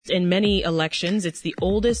In many elections, it's the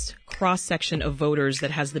oldest cross-section of voters that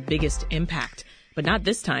has the biggest impact. But not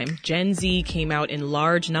this time. Gen Z came out in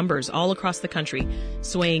large numbers all across the country,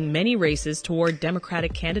 swaying many races toward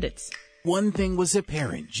Democratic candidates. One thing was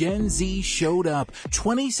apparent. Gen Z showed up.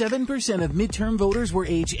 27% of midterm voters were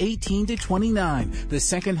age 18 to 29, the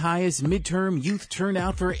second highest midterm youth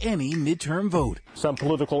turnout for any midterm vote. Some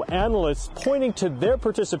political analysts pointing to their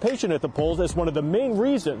participation at the polls as one of the main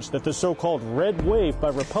reasons that the so-called red wave by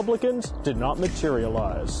Republicans did not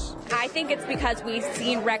materialize. I think it's because we've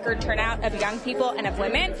seen record turnout of young people and of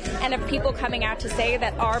women and of people coming out to say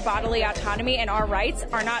that our bodily autonomy and our rights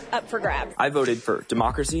are not up for grabs. I voted for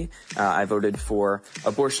democracy. I voted for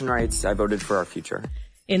abortion rights. I voted for our future.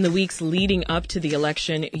 In the weeks leading up to the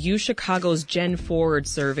election, UChicago's Gen Forward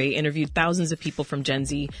survey interviewed thousands of people from Gen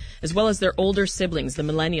Z, as well as their older siblings, the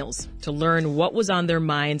millennials, to learn what was on their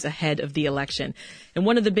minds ahead of the election. And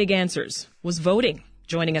one of the big answers was voting.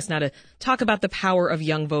 Joining us now to talk about the power of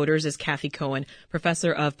young voters is Kathy Cohen,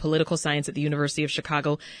 professor of political science at the University of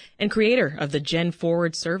Chicago and creator of the Gen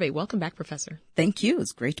Forward survey. Welcome back, Professor. Thank you.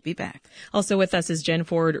 It's great to be back. Also with us is Gen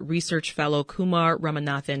Forward research fellow Kumar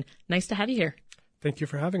Ramanathan. Nice to have you here. Thank you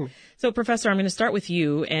for having me. So, Professor, I'm going to start with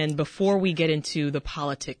you. And before we get into the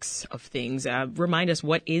politics of things, remind us,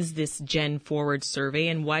 what is this Gen Forward survey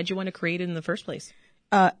and why did you want to create it in the first place?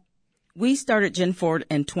 We started Gen Forward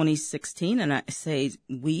in 2016, and I say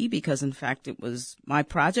we because, in fact, it was my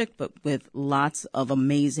project, but with lots of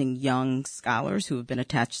amazing young scholars who have been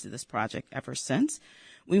attached to this project ever since.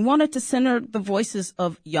 We wanted to center the voices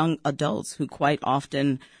of young adults who quite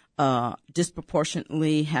often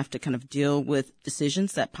disproportionately have to kind of deal with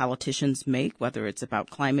decisions that politicians make, whether it's about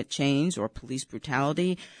climate change or police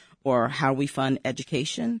brutality or how we fund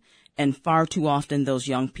education. And far too often, those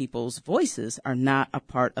young people's voices are not a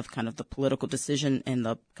part of kind of the political decision and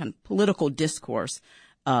the kind of political discourse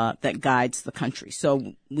that guides the country.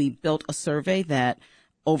 So we built a survey that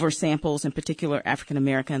oversamples, in particular, African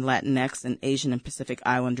American, Latinx, and Asian and Pacific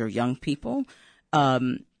Islander young people.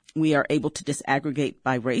 We are able to disaggregate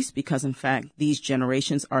by race because, in fact, these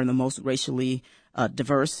generations are the most racially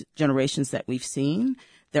diverse generations that we've seen.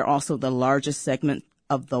 They're also the largest segment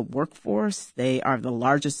of the workforce. They are the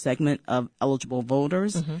largest segment of eligible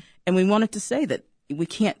voters. Mm-hmm. And we wanted to say that we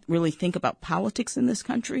can't really think about politics in this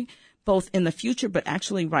country, both in the future, but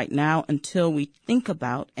actually right now, until we think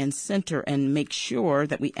about and center and make sure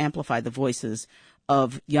that we amplify the voices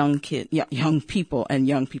of young people and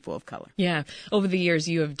young people of color. Yeah. Over the years,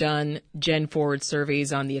 you have done Gen Forward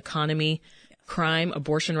surveys on the economy, crime,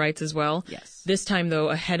 abortion rights as well. Yes. This time, though,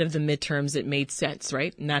 ahead of the midterms, it made sense,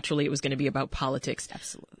 right? Naturally, it was going to be about politics.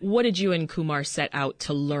 Absolutely. What did you and Kumar set out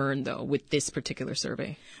to learn, though, with this particular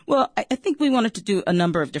survey? Well, I think we wanted to do a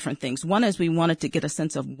number of different things. One is we wanted to get a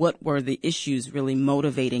sense of what were the issues really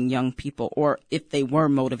motivating young people, or if they were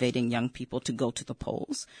motivating young people to go to the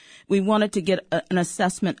polls. We wanted to get an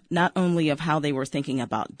assessment not only of how they were thinking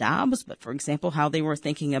about Dobbs, but, for example, how they were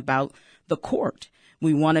thinking about the court.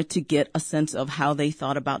 We wanted to get a sense of how they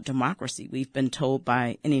thought about democracy. We've been told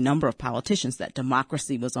by any number of politicians that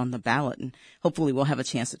democracy was on the ballot, and hopefully we'll have a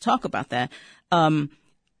chance to talk about that.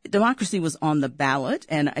 Democracy was on the ballot,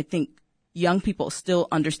 and I think young people still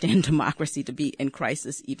understand democracy to be in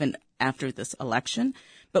crisis even after this election.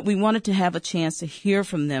 But we wanted to have a chance to hear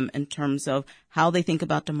from them in terms of how they think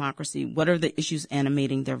about democracy, what are the issues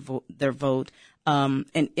animating their vote,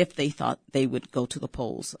 and if they thought they would go to the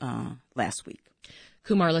polls last week.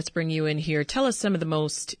 Kumar, let's bring you in here. Tell us some of the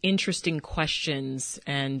most interesting questions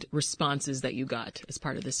and responses that you got as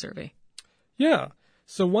part of this survey. Yeah.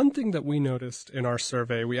 So one thing that we noticed in our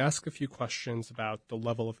survey, we asked a few questions about the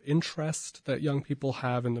level of interest that young people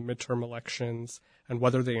have in the midterm elections and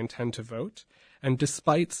whether they intend to vote. And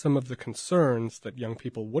despite some of the concerns that young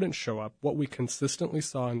people wouldn't show up, what we consistently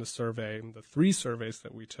saw in the survey, in the 3 surveys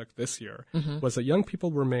that we took this year, was that young people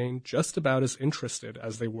remain just about as interested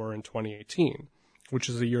as they were in 2018. Which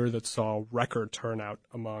is a year that saw record turnout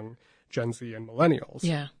among Gen Z and millennials.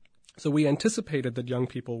 Yeah. So we anticipated that young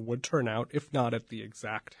people would turn out, if not at the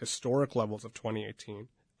exact historic levels of 2018,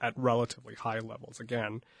 at relatively high levels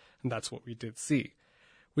again, and that's what we did see.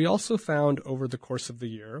 We also found over the course of the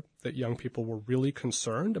year that young people were really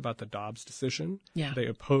concerned about the Dobbs decision. Yeah. They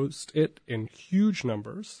opposed it in huge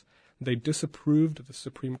numbers. They disapproved the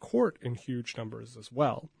Supreme Court in huge numbers as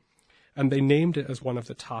well. And they named it as one of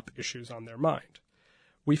the top issues on their mind.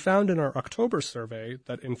 We found in our October survey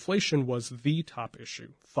that inflation was the top issue,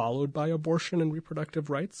 followed by abortion and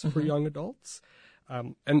reproductive rights for young adults.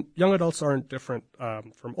 And young adults aren't different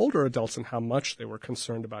from older adults in how much they were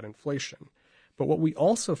concerned about inflation. But what we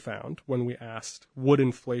also found when we asked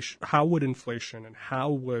how would inflation and how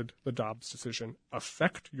would the Dobbs decision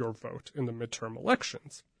affect your vote in the midterm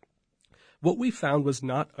elections, what we found was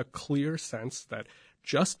not a clear sense that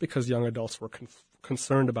just because young adults were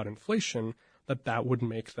concerned about inflation, that would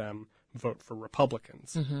make them vote for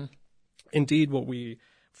Republicans. Mm-hmm. Indeed, what we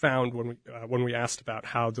found when we asked about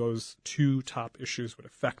how those two top issues would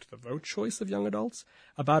affect the vote choice of young adults,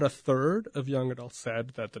 about a third of young adults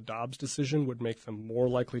said that the Dobbs decision would make them more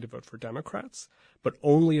likely to vote for Democrats, but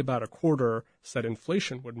only about a quarter said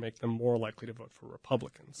inflation would make them more likely to vote for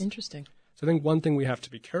Republicans. Interesting. So I think one thing we have to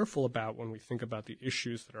be careful about when we think about the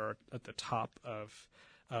issues that are at the top of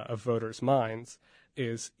voters' minds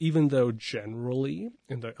is, even though generally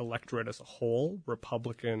in the electorate as a whole,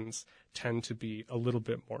 Republicans tend to be a little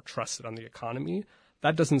bit more trusted on the economy,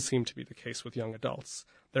 that doesn't seem to be the case with young adults.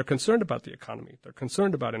 They're concerned about the economy. They're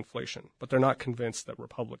concerned about inflation, but they're not convinced that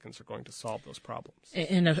Republicans are going to solve those problems.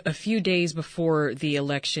 And a few days before the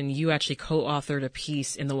election, you actually co-authored a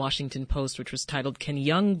piece in the Washington Post, which was titled, "Can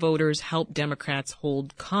Young Voters Help Democrats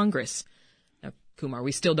Hold Congress?" Now, Kumar,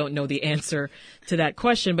 we still don't know the answer to that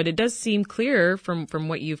question, but it does seem clear from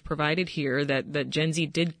what you've provided here that Gen Z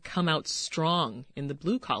did come out strong in the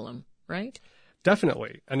blue column, right?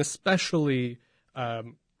 Definitely, and especially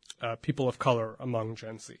people of color among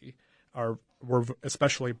Gen Z were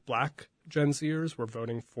especially black Gen Zers were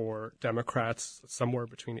voting for Democrats somewhere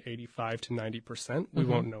between 85 to 90%. We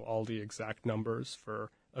won't know all the exact numbers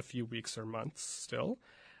for a few weeks or months still.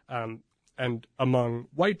 And among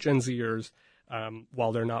white Gen Zers,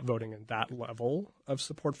 while they're not voting in that level of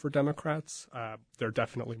support for Democrats, they're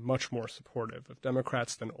definitely much more supportive of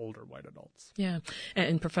Democrats than older white adults. Yeah.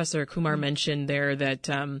 And Professor Kumar mentioned there that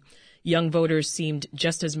young voters seemed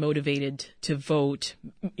just as motivated to vote,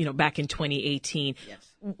 back in 2018. Yes.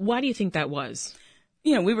 Why do you think that was?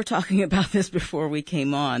 We were talking about this before we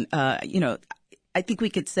came on. I think we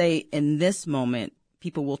could say in this moment,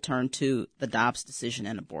 people will turn to the Dobbs decision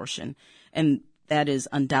and abortion. And that is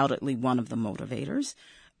undoubtedly one of the motivators.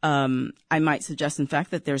 I might suggest, in fact,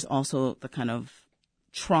 that there's also the kind of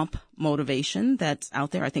Trump motivation that's out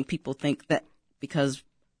there. I think people think that because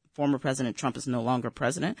former President Trump is no longer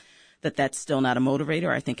president, that's still not a motivator.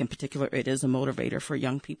 I think in particular it is a motivator for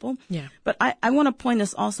young people. Yeah. But I want to point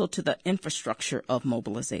us also to the infrastructure of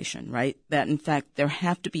mobilization, right? That in fact there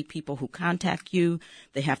have to be people who contact you.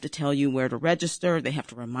 They have to tell you where to register. They have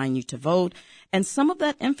to remind you to vote. And some of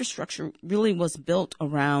that infrastructure really was built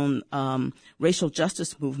around racial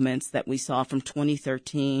justice movements that we saw from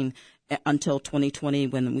 2013 until 2020,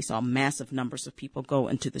 when we saw massive numbers of people go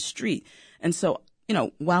into the street. And so,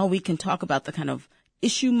 while we can talk about the kind of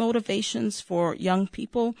issue motivations for young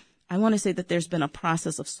people, I want to say that there's been a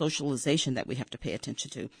process of socialization that we have to pay attention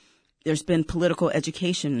to. There's been political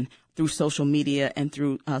education through social media and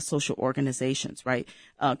through social organizations, right?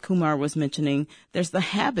 Kumar was mentioning there's the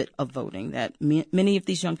habit of voting, that many of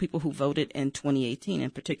these young people who voted in 2018, in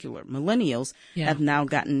particular millennials, have now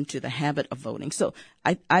gotten to the habit of voting. So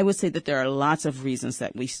I would say that there are lots of reasons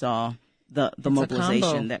that we saw the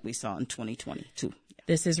mobilization that we saw in 2022.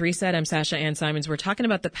 This is Reset. I'm Sasha Ann Simons. We're talking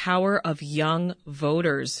about the power of young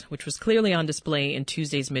voters, which was clearly on display in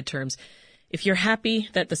Tuesday's midterms. If you're happy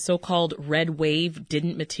that the so-called red wave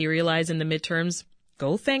didn't materialize in the midterms,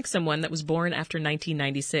 go thank someone that was born after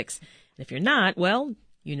 1996. And if you're not, well,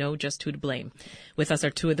 you know just who to blame. With us are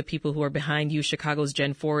two of the people who are behind U Chicago's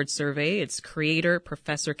Gen Forward survey. It's creator,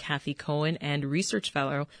 Professor Kathy Cohen, and research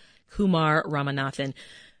fellow Kumar Ramanathan.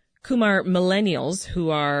 Kumar, millennials,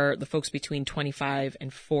 who are the folks between 25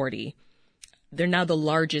 and 40, they're now the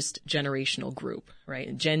largest generational group,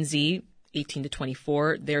 right? Gen Z, 18 to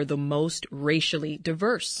 24, they're the most racially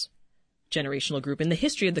diverse generational group in the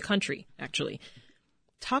history of the country, actually.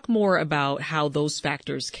 Talk more about how those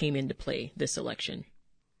factors came into play this election.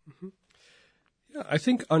 Mm-hmm. Yeah, I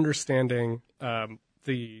think understanding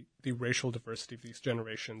the racial diversity of these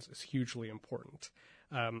generations is hugely important.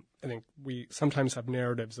 I think we sometimes have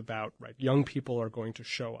narratives about, young people are going to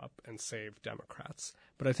show up and save Democrats.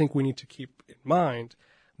 But I think we need to keep in mind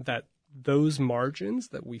that those margins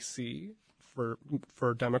that we see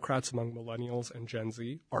for Democrats among millennials and Gen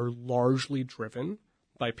Z are largely driven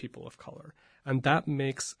by people of color. And that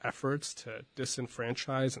makes efforts to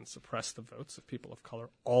disenfranchise and suppress the votes of people of color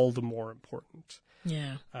all the more important.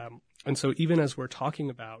 Yeah. And so even as we're talking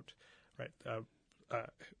about,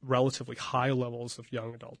 relatively high levels of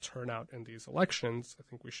young adult turnout in these elections, I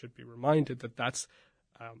think we should be reminded that that's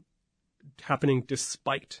happening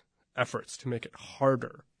despite efforts to make it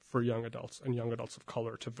harder for young adults and young adults of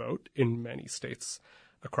color to vote in many states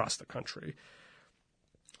across the country.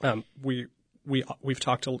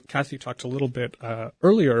 Kathy talked a little bit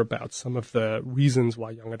earlier about some of the reasons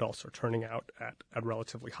why young adults are turning out at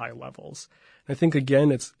relatively high levels. And I think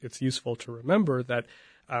again it's useful to remember that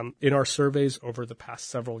in our surveys over the past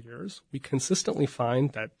several years, we consistently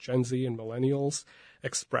find that Gen Z and millennials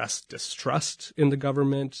express distrust in the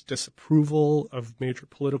government, disapproval of major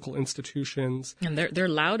political institutions. And they're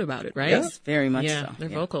loud about it, right? Yes, very much yeah, so. They're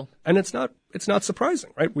vocal. And it's not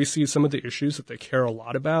surprising, right? We see some of the issues that they care a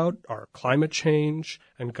lot about are climate change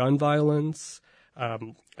and gun violence,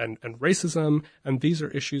 and racism, and these are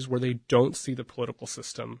issues where they don't see the political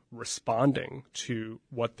system responding to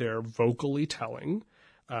what they're vocally telling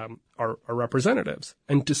our representatives.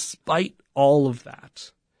 And despite all of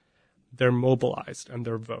that, they're mobilized and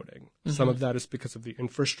they're voting. Mm-hmm. Some of that is because of the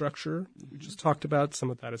infrastructure we just talked about. Some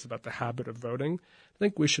of that is about the habit of voting. I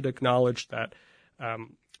think we should acknowledge that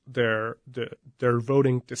they're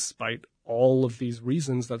voting despite all of these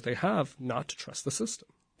reasons that they have not to trust the system.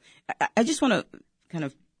 I just want to kind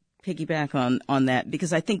of piggyback on that,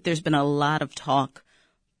 because I think there's been a lot of talk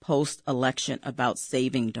post-election about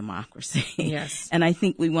saving democracy. Yes. And I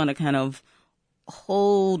think we want to kind of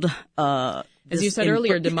hold as you said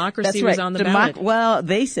earlier, democracy was on the ballot. Well,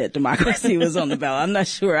 they said democracy was on the ballot. I'm not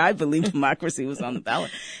sure. I believe democracy was on the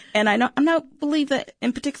ballot. And I not believe that,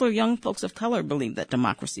 in particular, young folks of color believe that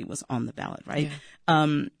democracy was on the ballot, right?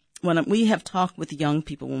 Yeah. When we have talked with young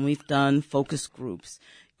people, when we've done focus groups,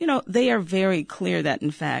 they are very clear that,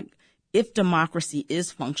 in fact, if democracy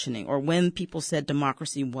is functioning, or when people said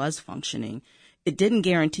democracy was functioning, it didn't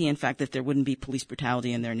guarantee, in fact, that there wouldn't be police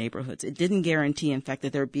brutality in their neighborhoods. It didn't guarantee, in fact,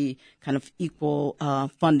 that there would be kind of equal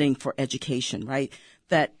funding for education, right?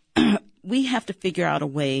 That we have to figure out a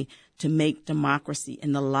way to make democracy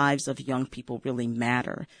in the lives of young people really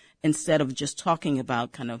matter, instead of just talking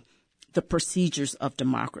about kind of the procedures of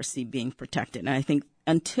democracy being protected. And I think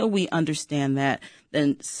until we understand that,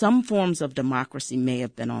 then some forms of democracy may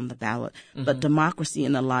have been on the ballot, mm-hmm. but democracy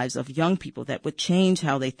in the lives of young people that would change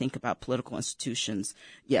how they think about political institutions,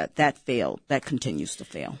 that failed. That continues to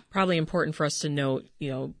fail. Probably important for us to note,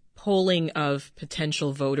 polling of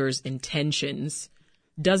potential voters' intentions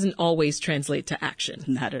doesn't always translate to action.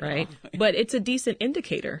 Not at right? all. But it's a decent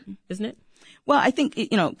indicator, isn't it? Well, I think,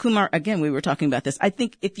 Kumar, again, we were talking about this. I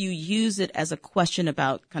think if you use it as a question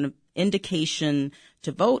about kind of indication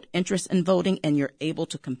to vote, interest in voting, and you're able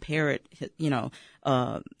to compare it,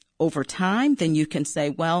 over time, then you can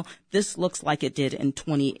say, well, this looks like it did in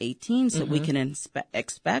 2018, so mm-hmm. we can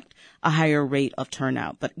expect a higher rate of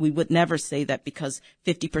turnout. But we would never say that because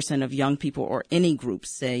 50% of young people or any group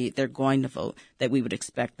say they're going to vote, that we would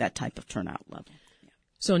expect that type of turnout level.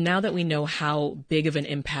 So now that we know how big of an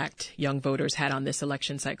impact young voters had on this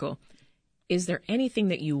election cycle, is there anything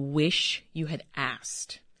that you wish you had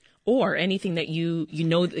asked, or anything that you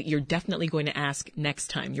know that you're definitely going to ask next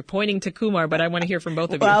time? You're pointing to Kumar, but I want to hear from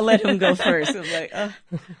both of you. Well, I'll let him go first.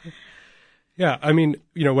 Yeah, I mean,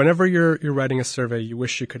 whenever you're writing a survey, you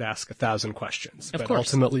wish you could ask 1,000 questions, but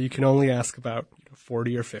ultimately you can only ask about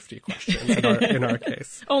 40 or 50 questions in our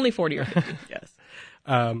case. Only 40 or 50. Yes.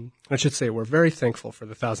 I should say we're very thankful for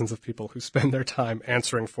the thousands of people who spend their time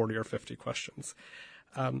answering 40 or 50 questions.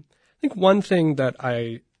 I think one thing that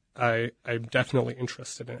I'm definitely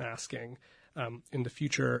interested in asking in the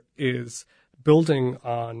future is building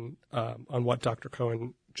on what Dr.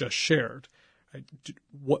 Cohen just shared. Right?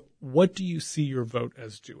 What do you see your vote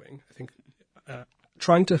as doing? I think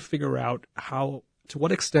trying to figure out to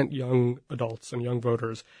what extent young adults and young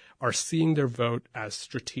voters are seeing their vote as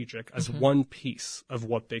strategic, as mm-hmm. one piece of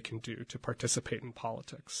what they can do to participate in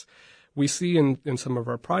politics. We see in some of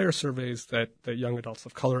our prior surveys that young adults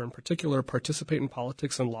of color in particular participate in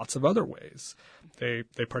politics in lots of other ways. They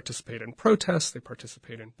participate in protests, they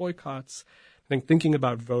participate in boycotts. I think thinking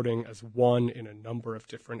about voting as one in a number of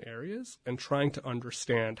different areas and trying to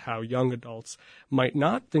understand how young adults might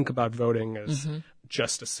not think about voting as mm-hmm.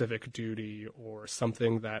 just a civic duty or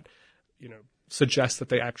something that, suggests that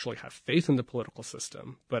they actually have faith in the political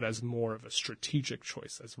system, but as more of a strategic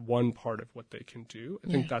choice, as one part of what they can do. I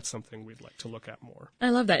think that's something we'd like to look at more.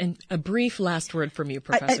 I love that. And a brief last word from you,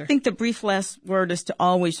 Professor. I think the brief last word is to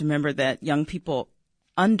always remember that young people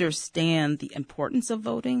understand the importance of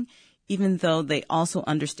voting, even though they also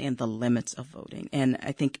understand the limits of voting. And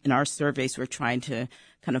I think in our surveys, we're trying to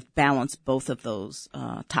kind of balance both of those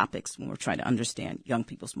topics when we're trying to understand young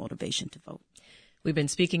people's motivation to vote. We've been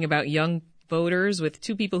speaking about young voters with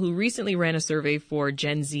two people who recently ran a survey for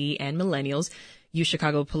Gen Z and millennials,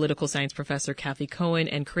 UChicago political science professor Kathy Cohen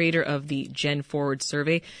and creator of the Gen Forward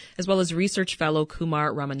survey, as well as research fellow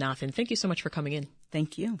Kumar Ramanathan. Thank you so much for coming in.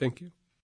 Thank you. Thank you.